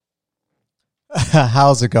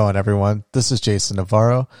How's it going, everyone? This is Jason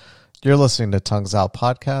Navarro. You're listening to Tongues Out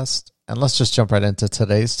Podcast, and let's just jump right into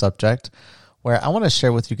today's subject, where I want to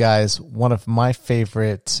share with you guys one of my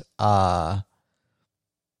favorite snacks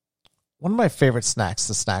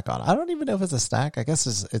to snack on. I don't even know if it's a snack. I guess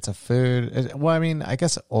it's a food. I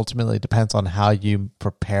guess it ultimately depends on how you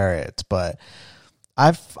prepare it, but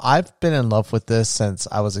I've been in love with this since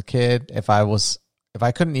I was a kid. If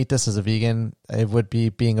I couldn't eat this as a vegan, it would be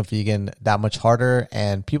being a vegan that much harder.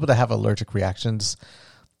 And people that have allergic reactions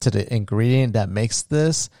to the ingredient that makes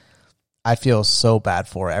this, I feel so bad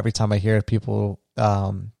for. Every time I hear people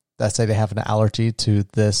that say they have an allergy to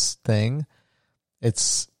this thing,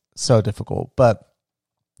 it's so difficult. But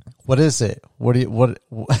what is it? What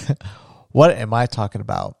am I talking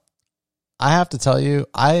about? I have to tell you,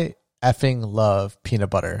 I effing love peanut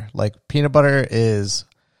butter. Like, peanut butter is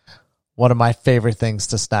one of my favorite things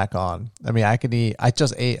to snack on. I mean, I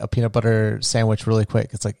just ate a peanut butter sandwich really quick.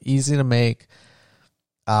 It's like easy to make.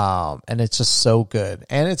 And it's just so good.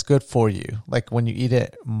 And it's good for you. Like, when you eat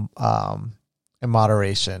it in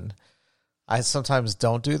moderation. I sometimes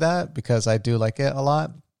don't do that because I do like it a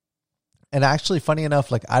lot. And actually, funny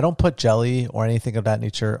enough, like, I don't put jelly or anything of that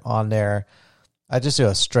nature on there. I just do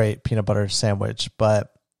a straight peanut butter sandwich.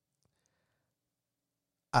 But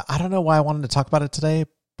I don't know why I wanted to talk about it today.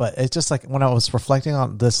 But it's just like, when I was reflecting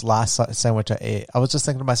on this last sandwich I ate, I was just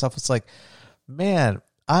thinking to myself, it's like, man,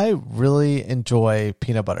 I really enjoy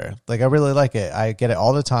peanut butter. Like, I really like it. I get it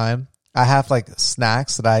all the time. I have like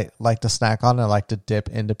snacks that I like to snack on and I like to dip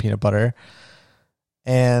into peanut butter.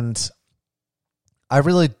 And I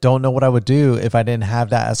really don't know what I would do if I didn't have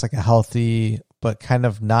that as like a healthy, but kind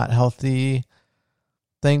of not healthy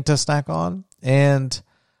thing to snack on. And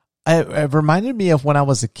it reminded me of when I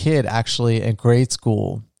was a kid, actually, in grade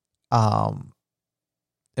school.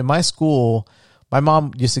 In my school, my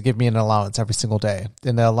mom used to give me an allowance every single day.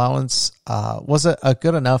 And the allowance wasn't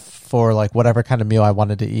good enough for like whatever kind of meal I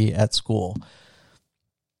wanted to eat at school.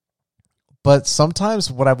 But sometimes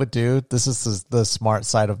what I would do, this is the smart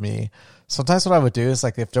side of me. Sometimes what I would do is,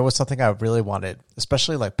 like, if there was something I really wanted,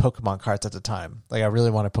 especially like Pokemon cards at the time, like I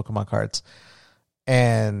really wanted Pokemon cards.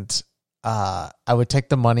 And I would take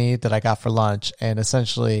the money that I got for lunch and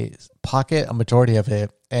essentially pocket a majority of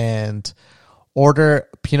it and order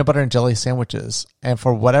peanut butter and jelly sandwiches. And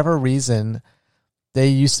for whatever reason, they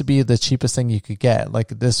used to be the cheapest thing you could get. Like,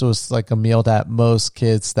 this was like a meal that most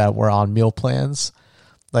kids that were on meal plans,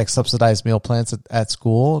 like subsidized meal plans at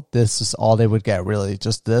school, this is all they would get, really.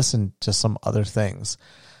 Just this and just some other things.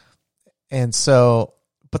 And so,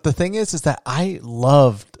 but the thing is that I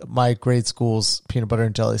loved my grade school's peanut butter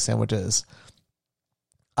and jelly sandwiches.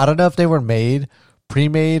 I don't know if they were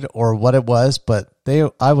pre-made or what it was, but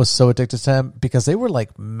I was so addicted to them because they were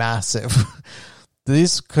like massive.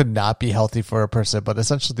 These could not be healthy for a person, but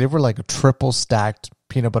essentially they were like triple stacked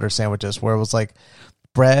peanut butter sandwiches where it was like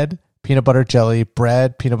bread, peanut butter, jelly,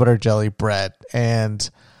 bread, peanut butter, jelly, bread. And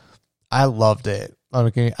I loved it.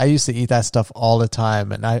 I used to eat that stuff all the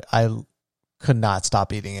time, and I could not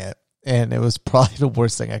stop eating it. And it was probably the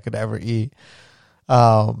worst thing I could ever eat.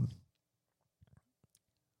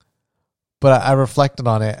 But I reflected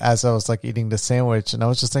on it as I was like eating the sandwich, and I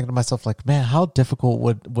was just thinking to myself, like, man, how difficult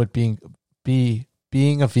would being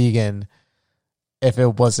a vegan if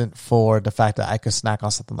it wasn't for the fact that I could snack on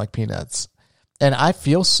something like peanuts. And I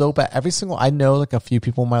feel so bad. I know like a few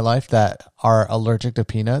people in my life that are allergic to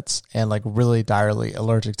peanuts and like really direly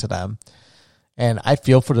allergic to them. And I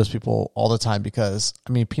feel for those people all the time because,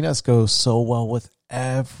 I mean, peanuts go so well with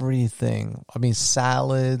everything. I mean,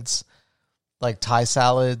 salads, like Thai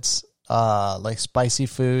salads, like spicy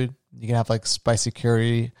food. You can have like spicy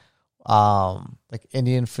curry, like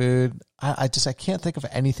Indian food. I can't think of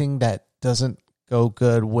anything that doesn't go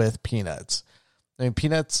good with peanuts. I mean,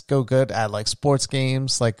 peanuts go good at like sports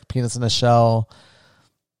games, like peanuts in a shell.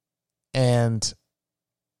 And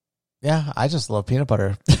yeah, I just love peanut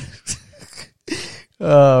butter.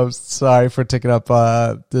 Sorry for taking up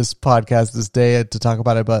this podcast this day to talk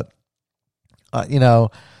about it, but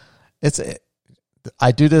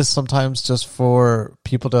I do this sometimes just for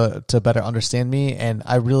people to better understand me, and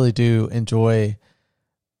I really do enjoy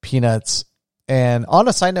peanuts. And on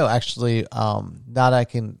a side note, actually, now that I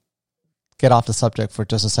can get off the subject for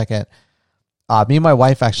just a second, me and my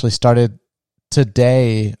wife actually started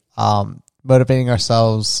today motivating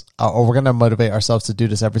ourselves, or we're going to motivate ourselves to do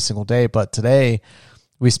this every single day. But today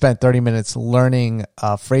we spent 30 minutes learning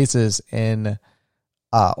phrases in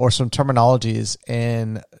or some terminologies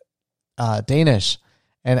in Danish.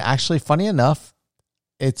 And actually, funny enough,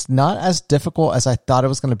 it's not as difficult as I thought it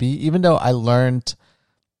was going to be, even though I learned,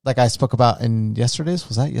 like I spoke about in yesterday's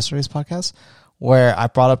podcast, where I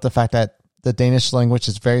brought up the fact that the Danish language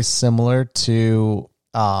is very similar to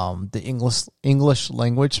the English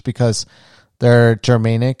language because they're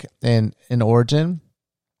Germanic in origin.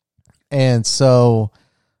 And so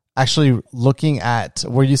actually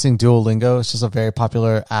we're using Duolingo. It's just a very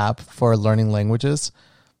popular app for learning languages.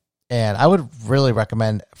 And I would really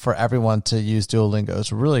recommend for everyone to use Duolingo.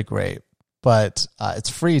 It's really great, but it's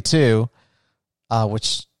free too,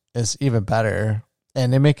 which is even better.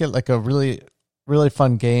 And they make it like a really, really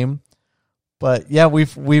fun game. But yeah,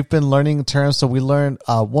 we've been learning terms. So we learned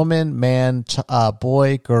woman, man,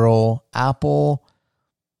 boy, girl, apple,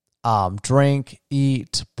 drink,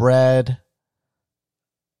 eat, bread.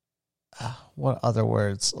 What other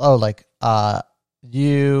words? Oh, like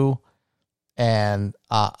you and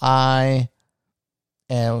I.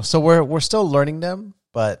 And so we're still learning them.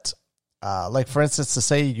 But like for instance, to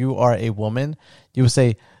say you are a woman, you would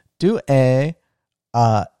say du er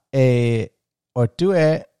or du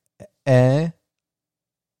er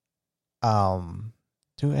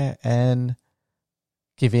du er en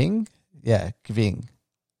giving. Yeah, giving.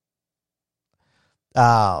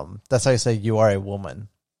 That's how you say you are a woman.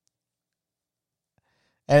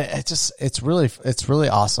 And it's really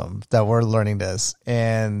awesome that we're learning this.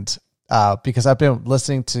 And because I've been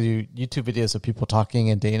listening to YouTube videos of people talking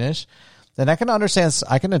in Danish, then I can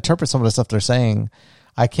interpret some of the stuff they're saying.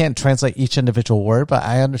 I can't translate each individual word, but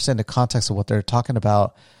I understand the context of what they're talking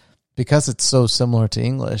about because it's so similar to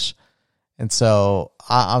English. And so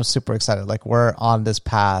I'm super excited. Like, we're on this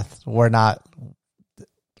path. We're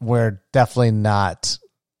definitely not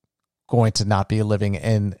going to not be living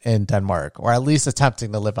in Denmark, or at least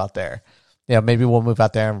attempting to live out there. You know, maybe we'll move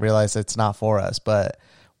out there and realize it's not for us, but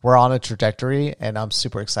we're on a trajectory and I'm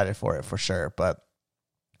super excited for it for sure. But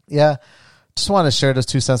yeah, just want to share those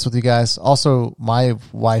 2 cents with you guys. Also, my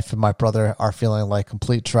wife and my brother are feeling like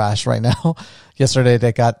complete trash right now. Yesterday,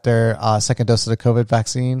 they got their second dose of the COVID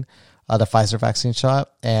vaccine, the Pfizer vaccine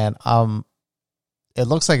shot. And it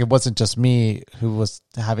looks like it wasn't just me who was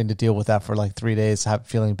having to deal with that for like 3 days,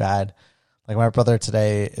 feeling bad. Like, my brother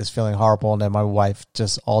today is feeling horrible. And then my wife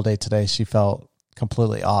just all day today, she felt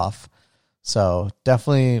completely off. So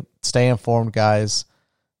definitely stay informed, guys,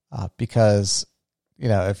 because, you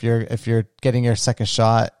know, if you're getting your second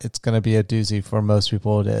shot, it's going to be a doozy for most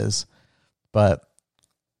people. It is. But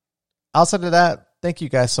outside of that, thank you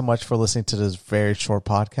guys so much for listening to this very short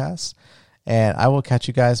podcast. And I will catch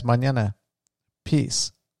you guys mañana.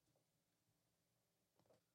 Peace.